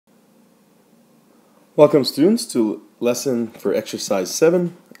Welcome students to lesson for exercise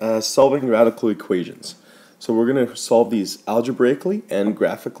 7, solving radical equations. So we're going to solve these algebraically and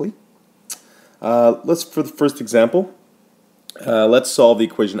graphically. For the first example, let's solve the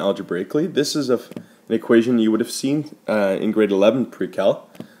equation algebraically. This is an equation you would have seen in grade 11 pre-cal,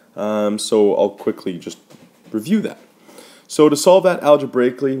 so I'll quickly just review that. So to solve that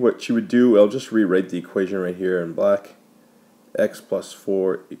algebraically, what you would do, I'll just rewrite the equation right here in black. X plus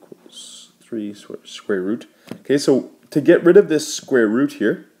 4 equals 3 square root. Okay, so to get rid of this square root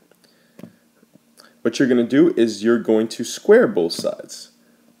here, what you're going to do is you're going to square both sides.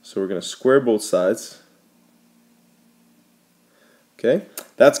 So we're going to square both sides. Okay,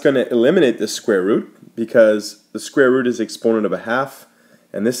 that's going to eliminate this square root because the square root is the exponent of a half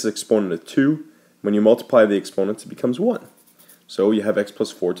and this is exponent of 2. When you multiply the exponents, it becomes 1. So you have x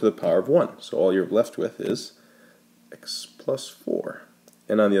plus 4 to the power of 1. So all you're left with is x plus 4.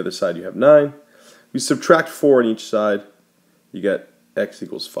 And on the other side you have 9. We subtract 4 on each side, you get x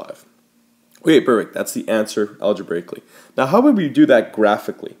equals 5. Okay, perfect. That's the answer algebraically. Now how would we do that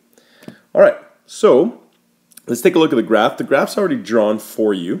graphically? Alright, so let's take a look at the graph. The graph's already drawn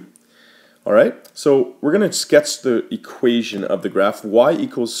for you. Alright, so we're going to sketch the equation of the graph. Y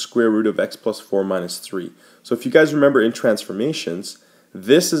equals square root of x plus 4 minus 3. So if you guys remember in transformations,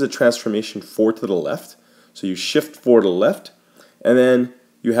 this is a transformation 4 to the left. So you shift 4 to the left, and then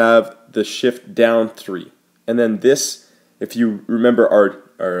you have the shift down 3. And then this, if you remember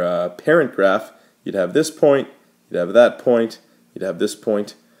our parent graph, you'd have this point, you'd have that point, you'd have this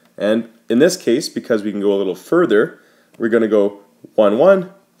point. And in this case, because we can go a little further, we're going to go 1,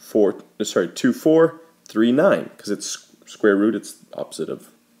 1, 2, 4, 3, 9. Because it's square root, it's opposite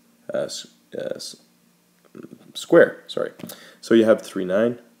of square. Sorry. So you have 3,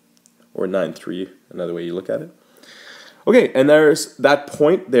 9, or 9, 3, another way you look at it. Okay, and there's that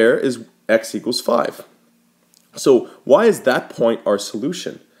point there is x equals 5. So why is that point our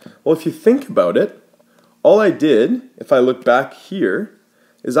solution? Well, if you think about it, all I did, if I look back here,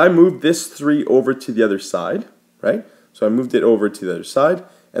 is I moved this 3 over to the other side, right? So I moved it over to the other side,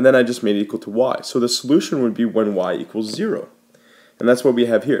 and then I just made it equal to y. So the solution would be when y equals 0. And that's what we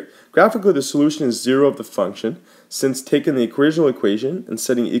have here. Graphically, the solution is 0 of the function, since taking the original equation and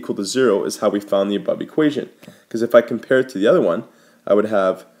setting it equal to 0 is how we found the above equation. Because if I compare it to the other one, I would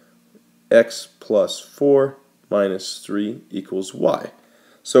have x plus 4 minus 3 equals y.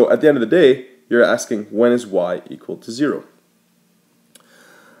 So at the end of the day, you're asking when is y equal to 0.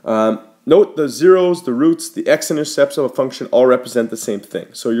 Note the zeros, the roots, the x-intercepts of a function all represent the same thing.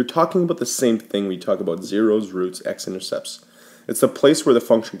 So you're talking about the same thing when you talk about zeros, roots, x-intercepts. It's the place where the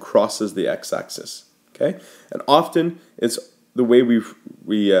function crosses the x-axis. Okay? And often it's the way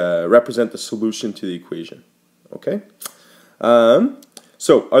we represent the solution to the equation. Okay?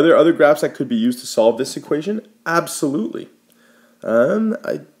 So are there other graphs that could be used to solve this equation? Absolutely. I'm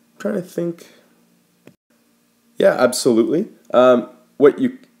trying to think. Yeah, absolutely.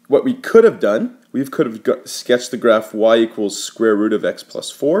 What we could have done, we could have sketched the graph y equals square root of x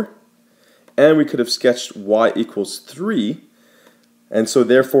plus 4, and we could have sketched y equals 3. And so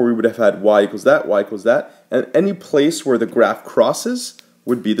therefore we would have had y equals that, and any place where the graph crosses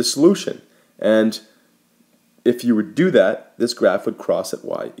would be the solution. And if you would do that, this graph would cross at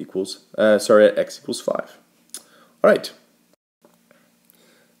at x equals 5. All right.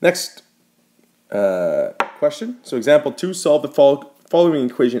 Next question. So example 2, solve the following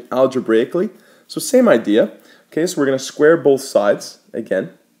equation algebraically. So same idea. Okay, so we're going to square both sides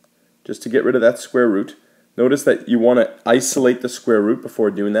again, just to get rid of that square root. Notice that you want to isolate the square root before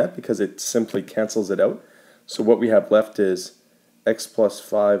doing that because it simply cancels it out. So what we have left is x plus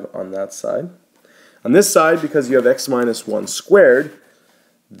 5 on that side. On this side, because you have x minus 1 squared,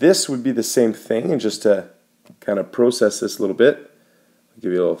 this would be the same thing. And just to kind of process this a little bit, I'll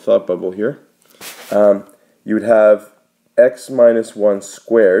give you a little thought bubble here. You would have x minus 1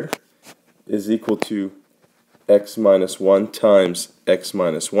 squared is equal to x minus 1 times x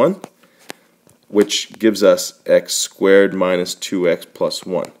minus 1. Which gives us x squared minus 2x plus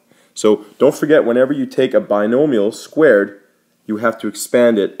 1. So don't forget, whenever you take a binomial squared, you have to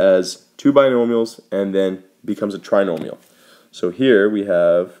expand it as 2 binomials and then it becomes a trinomial. So here we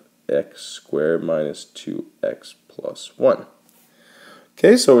have x squared minus 2x plus 1.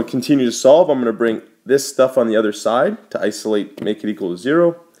 Okay, so we continue to solve. I'm going to bring this stuff on the other side to isolate, make it equal to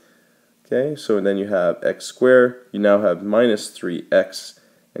 0. Okay, so then you have x squared. You now have minus 3x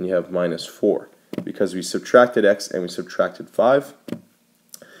and you have minus 4. Because we subtracted x and we subtracted 5.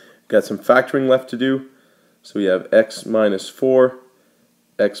 Got some factoring left to do. So we have x minus 4,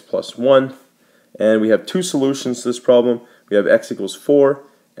 x plus 1. And we have two solutions to this problem. We have x equals 4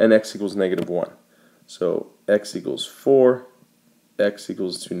 and x equals negative 1. So x equals 4, x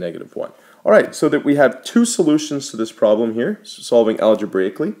equals to negative 1. All right, so that we have two solutions to this problem here, solving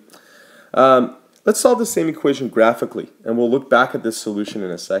algebraically. Let's solve the same equation graphically, and we'll look back at this solution in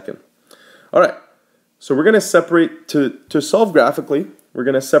a second. All right, so we're going to separate, to solve graphically, we're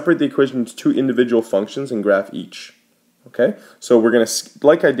going to separate the equation into two individual functions and graph each. Okay, so we're going to,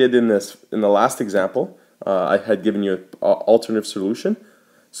 like I did in the last example, I had given you an alternative solution.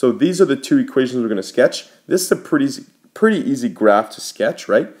 So these are the two equations we're going to sketch. This is a pretty easy graph to sketch,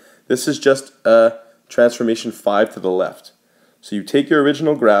 right? This is just a transformation 5 to the left. So you take your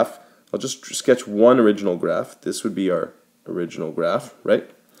original graph. I'll just sketch one original graph. This would be our original graph,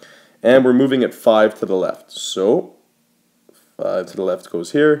 right? And we're moving it 5 to the left. So 5 to the left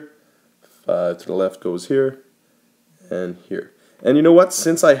goes here, 5 to the left goes here, and here. And you know what?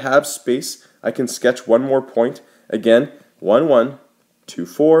 Since I have space, I can sketch one more point. Again, 1, 1, 2,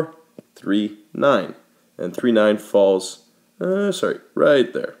 4, 3, 9. And 3, 9 falls,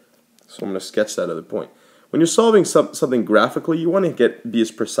 right there. So I'm going to sketch that other point. When you're solving something graphically, you want to be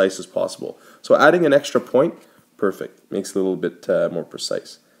as precise as possible. So adding an extra point, perfect. Makes it a little bit more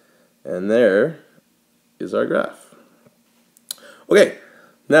precise. And there is our graph. Okay,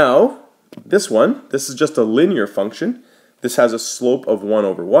 now this is just a linear function. This has a slope of 1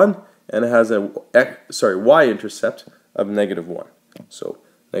 over 1, and it has a y-intercept of negative 1. So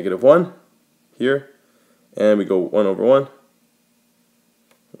negative 1 here, and we go 1 over 1,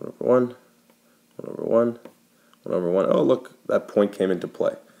 1 over 1, 1 over 1, 1 over 1. Oh, look, that point came into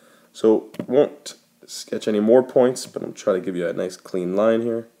play. So won't sketch any more points, but I'm trying to give you a nice clean line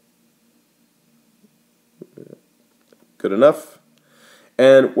here. Good enough.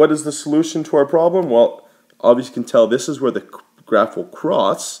 And what is the solution to our problem? Well, obviously you can tell this is where the graph will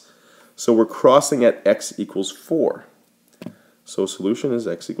cross. So we're crossing at x equals 4. So solution is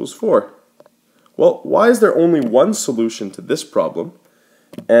x equals 4. Well, why is there only one solution to this problem?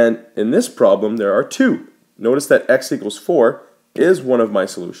 And in this problem, there are two. Notice that x equals 4 is one of my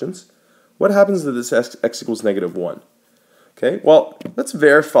solutions. What happens to this x equals negative 1? Okay, well, let's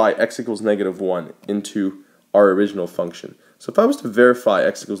verify x equals negative 1 into our original function. So if I was to verify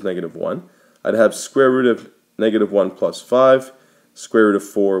x equals negative 1, I'd have square root of negative 1 plus 5, square root of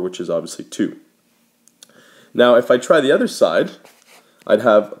 4, which is obviously 2. Now, if I try the other side, I'd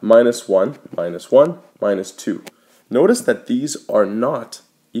have minus 1, minus 1, minus 2. Notice that these are not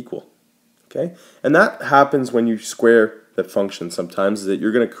equal. Okay? And that happens when you square the function sometimes, is that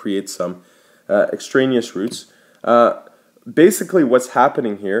you're going to create some extraneous roots. Basically, what's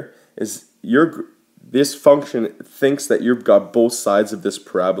happening here is this function thinks that you've got both sides of this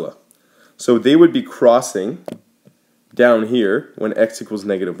parabola. So they would be crossing down here when x equals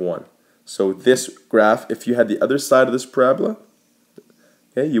negative 1. So this graph, if you had the other side of this parabola,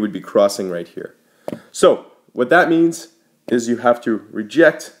 okay, you would be crossing right here. So what that means is you have to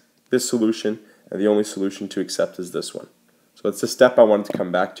reject this solution, and the only solution to accept is this one. So it's the step I wanted to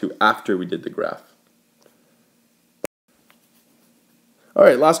come back to after we did the graph. All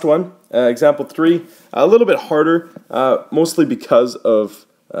right, last one, example 3. A little bit harder, mostly because of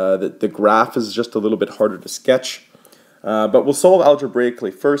the graph is just a little bit harder to sketch. But we'll solve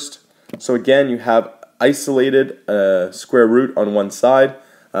algebraically first. So again, you have isolated square root on one side.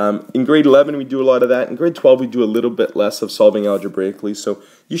 In grade 11, we do a lot of that. In grade 12, we do a little bit less of solving algebraically. So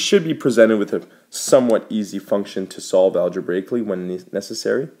you should be presented with a somewhat easy function to solve algebraically when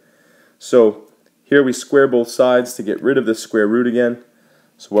necessary. So here we square both sides to get rid of the square root again.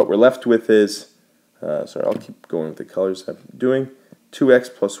 So what we're left with is, I'll keep going with the colors I'm doing,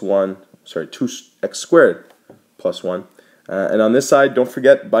 2x squared plus 1. And on this side, don't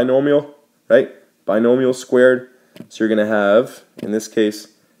forget binomial, right? Binomial squared. So you're going to have, in this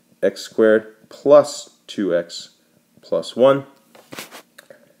case, x squared plus 2x plus 1.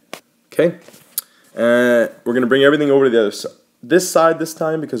 Okay. We're going to bring everything over to the other side. This side this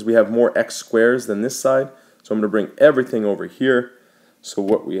time, because we have more x squares than this side. So I'm going to bring everything over here. So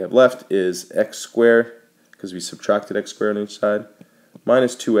what we have left is x squared, because we subtracted x squared on each side,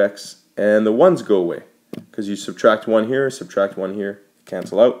 minus 2x, and the 1's go away. Because you subtract 1 here,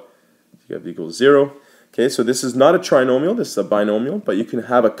 cancel out. You have equals 0. Okay, so this is not a trinomial, this is a binomial, but you can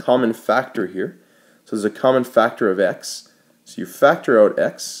have a common factor here. So there's a common factor of x. So you factor out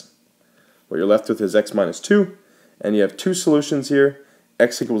x. What you're left with is x minus 2. And you have two solutions here.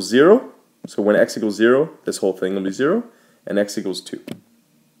 X equals 0. So when x equals 0, this whole thing will be 0. And x equals 2.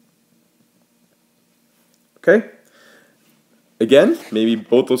 Okay? Again, maybe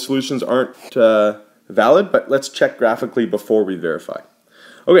both those solutions aren't valid, but let's check graphically before we verify.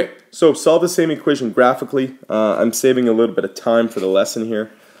 Okay, so solve the same equation graphically. I'm saving a little bit of time for the lesson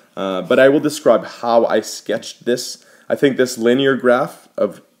here. But I will describe how I sketched this. I think this linear graph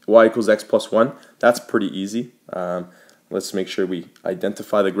of y equals x plus 1, that's pretty easy. Let's make sure we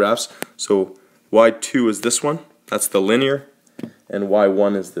identify the graphs. So y2 is this one, that's the linear, and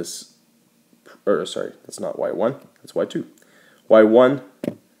y1 is this, or sorry, that's not y1, that's y2. y1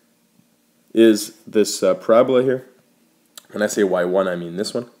 is this parabola here. When I say y1, I mean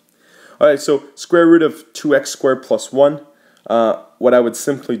this one. Alright, so square root of 2x squared plus 1. What I would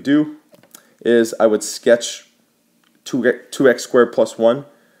simply do is I would sketch 2x squared plus 1,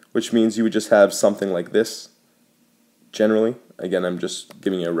 which means you would just have something like this, generally. Again, I'm just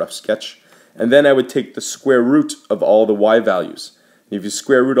giving you a rough sketch. And then I would take the square root of all the y values. If you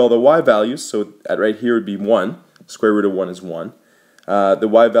square root all the y values, so at right here would be 1. Square root of 1 is 1. The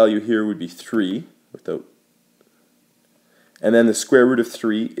y value here would be 3, and then the square root of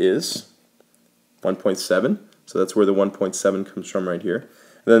 3 is 1.7. So that's where the 1.7 comes from right here.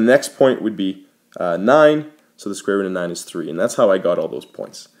 And then the next point would be 9. So the square root of 9 is 3. And that's how I got all those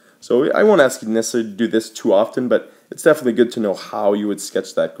points. So I won't ask you necessarily to do this too often, but it's definitely good to know how you would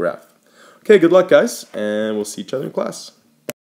sketch that graph. Okay, good luck guys, and we'll see each other in class.